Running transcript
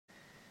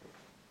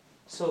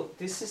So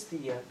this is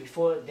the,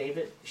 before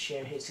David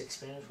share his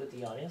experience with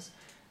the audience,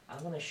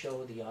 I'm going to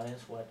show the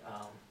audience what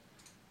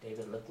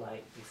David looked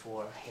like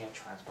before hair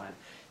transplant.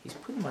 He's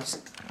pretty much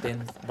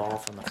thin,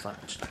 bald from the front,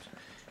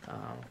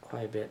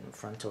 quite a bit in the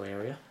frontal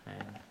area,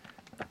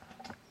 and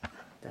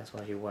that's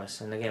what he was.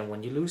 And again,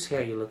 when you lose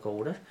hair, you look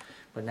older,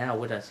 but now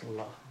with a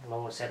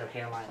lower set of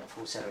hairline, a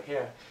full set of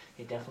hair,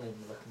 he definitely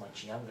look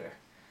much younger.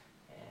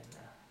 And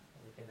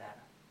look at that.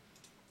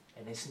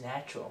 And it's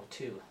natural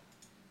too.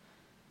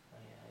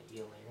 A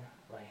year later,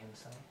 right hand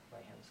side,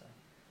 left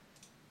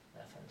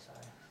hand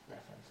side,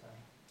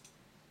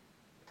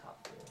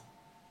 top view.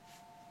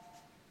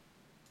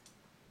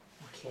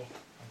 Okay,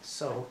 and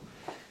so,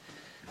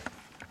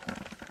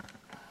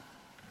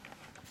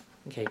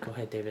 okay, go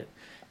ahead, David.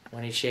 Why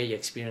don't you share your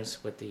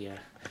experience with the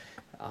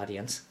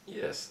audience?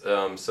 Yes,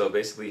 so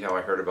basically how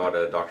I heard about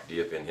Dr.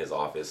 Diep in his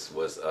office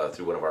was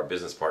through one of our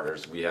business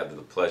partners. We had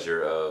the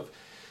pleasure of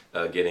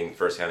getting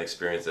firsthand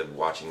experience of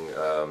watching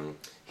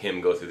him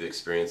go through the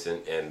experience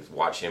and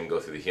watch him go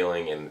through the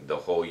healing and the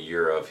whole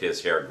year of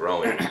his hair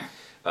growing.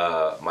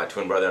 My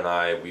twin brother and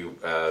I,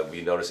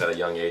 we noticed at a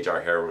young age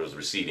our hair was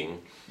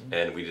receding,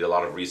 and we did a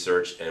lot of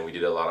research, and we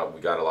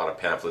got a lot of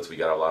pamphlets, we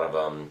got a lot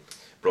of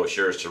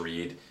brochures to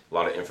read, a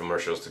lot of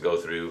infomercials to go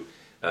through,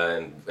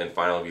 and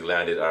finally we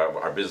landed.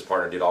 Our business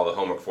partner did all the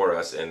homework for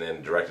us and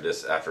then directed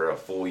us after a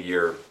full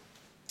year.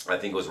 I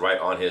think it was right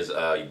on his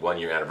 1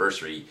 year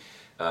anniversary.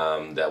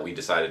 That we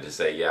decided to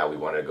say, yeah, we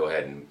want to go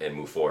ahead and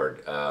move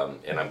forward.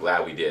 And I'm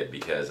glad we did,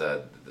 because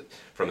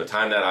from the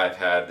time that I've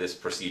had this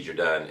procedure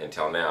done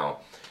until now,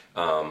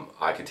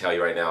 I can tell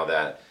you right now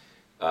that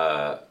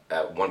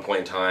at one point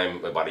in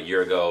time, about a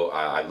year ago,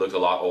 I looked a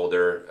lot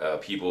older.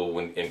 People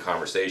in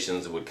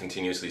conversations would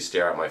continuously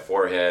stare at my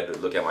forehead,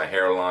 look at my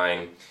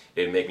hairline.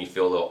 It'd make me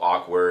feel a little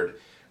awkward.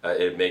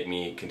 It'd make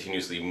me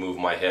continuously move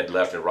my head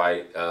left and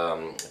right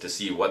to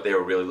see what they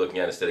were really looking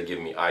at instead of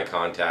giving me eye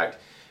contact.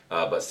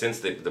 But since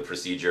the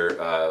procedure,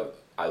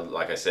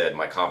 like I said,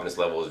 my confidence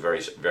level is very,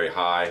 very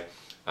high.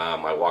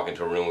 I walk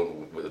into a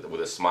room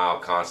with a smile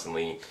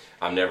constantly.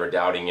 I'm never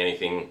doubting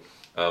anything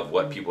of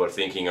what people are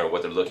thinking or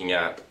what they're looking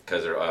at,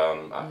 because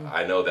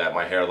I know that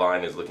my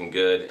hairline is looking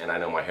good, and I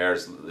know my hair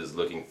is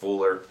looking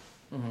fuller,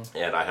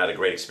 and I had a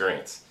great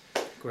experience.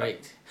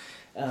 Great.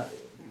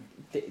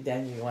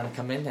 Dan, you want to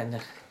come in and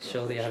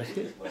show the other?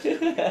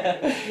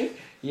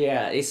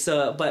 Yeah, it's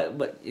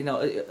but you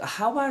know,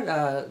 how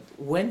about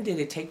when did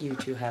it take you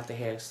to have the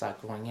hair start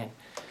growing in?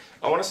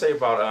 I want to say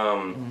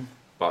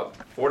about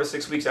 4 to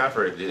 6 weeks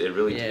after it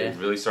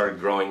really started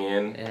growing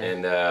in,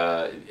 and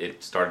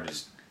it started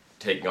just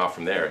taking off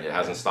from there. It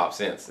hasn't stopped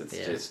since. It's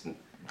just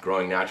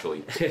growing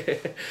naturally.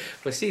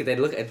 But see, they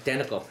look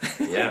identical.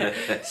 Yeah.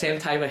 Same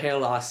type of hair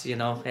loss, you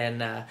know,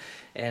 and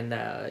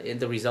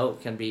the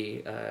result can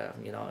be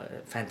you know,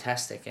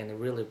 fantastic, and it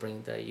really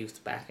bring the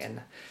youth back.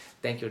 And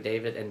thank you,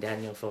 David and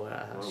Daniel, for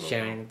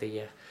sharing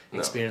the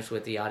experience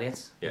with the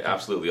audience. Yeah,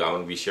 absolutely. I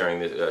want to be sharing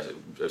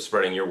this,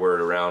 spreading your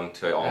word around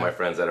to all my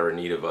friends that are in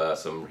need of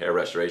some hair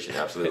restoration.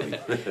 Absolutely.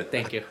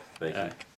 Thank you. Thank you.